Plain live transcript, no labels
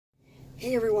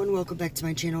Hey everyone, welcome back to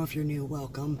my channel. If you're new,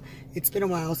 welcome. It's been a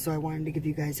while, so I wanted to give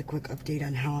you guys a quick update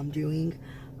on how I'm doing.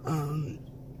 I'm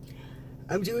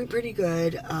doing pretty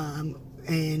good.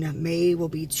 In May will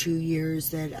be 2 years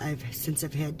that since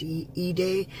I've had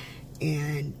E-Day,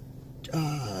 and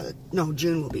no,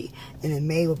 June will be, and in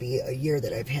May will be a year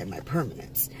that I've had my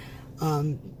permanents.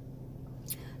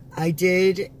 I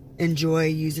did enjoy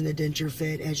using the Denture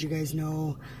Fit, as you guys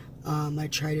know. I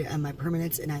tried it on my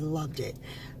permanents and I loved it.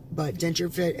 But Denture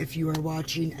Fit, if you are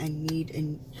watching, I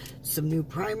need some new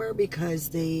primer because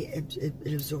it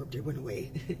absorbed, it went away.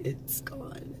 It's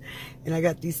gone. And I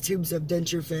got these tubes of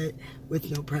Denture Fit with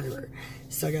no primer.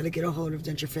 So I got to get a hold of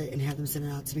Denture Fit and have them send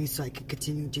it out to me so I can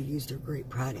continue to use their great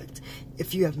product.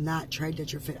 If you have not tried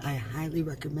Denture Fit, I highly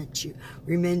recommend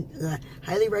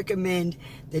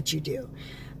that you do.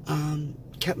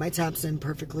 Kept my tops in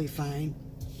perfectly fine.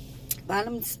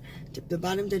 The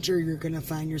bottom denture, you're going to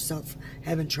find yourself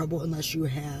having trouble unless you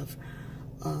have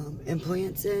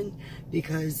implants in,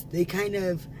 because they kind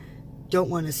of don't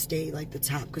want to stay like the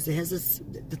top, because it has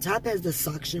the top has the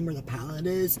suction where the palate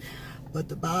is, but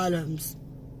the bottom's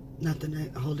nothing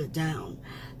to hold it down.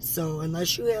 So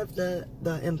unless you have the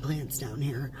implants down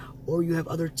here, or you have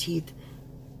other teeth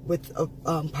with a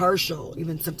partial,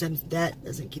 even sometimes that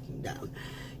doesn't keep them down,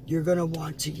 you're going to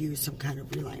want to use some kind of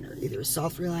reliner, either a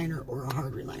soft reliner or a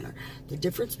hard reliner. The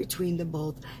difference between them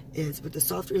both is with the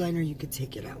soft reliner, you could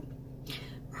take it out.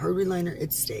 Hard reliner,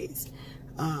 it stays.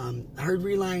 Hard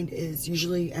reline is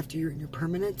usually after you're in your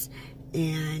permanents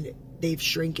and they've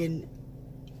shrunken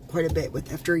quite a bit.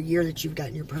 After a year that you've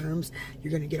gotten your perms,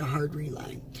 you're going to get a hard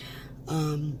reline.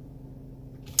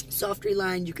 Soft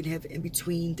reline you can have in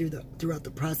between throughout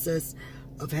the process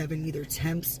of having either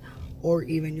temps or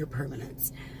even your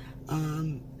permanents.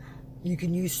 You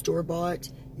can use store-bought,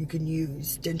 you can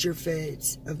use Denture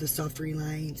Fit of the soft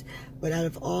relines, but out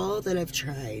of all that I've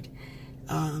tried,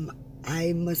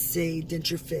 I must say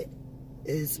Denture Fit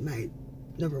is my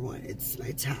number one. It's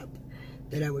my top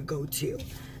that I would go to.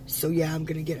 So yeah, I'm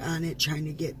gonna get on it, trying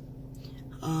to get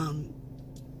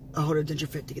a hold of Denture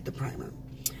Fit to get the primer.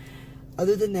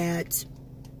 Other than that,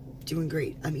 doing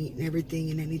great. I'm eating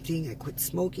everything and anything. I quit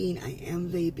smoking. I am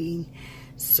vaping.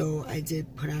 So I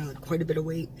did put on quite a bit of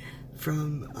weight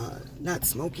from not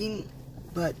smoking.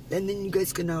 But and then you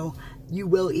guys can know, you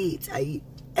will eat. I eat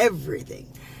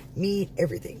everything. Meat,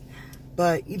 everything.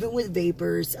 But even with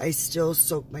vapors, I still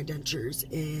soak my dentures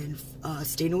in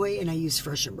Stain Away, and I use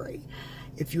Fresh and Bright.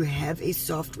 If you have a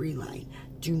soft reline,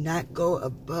 do not go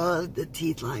above the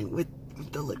teeth line with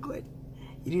the liquid.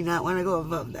 You do not want to go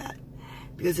above that.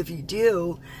 Because if you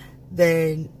do,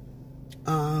 then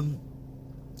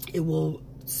it will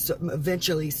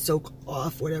eventually soak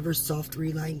off whatever soft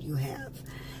reline you have.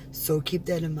 So keep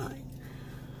that in mind.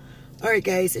 Alright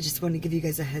guys, I just want to give you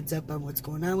guys a heads up on what's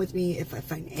going on with me. If I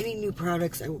find any new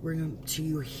products, I will bring them to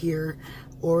you here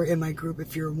or in my group.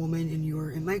 If you're a woman and you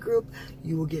are in my group,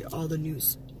 you will get all the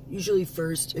news. Usually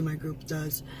first in my group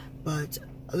does. But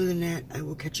other than that, I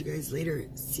will catch you guys later.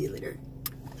 See you later.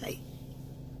 Bye.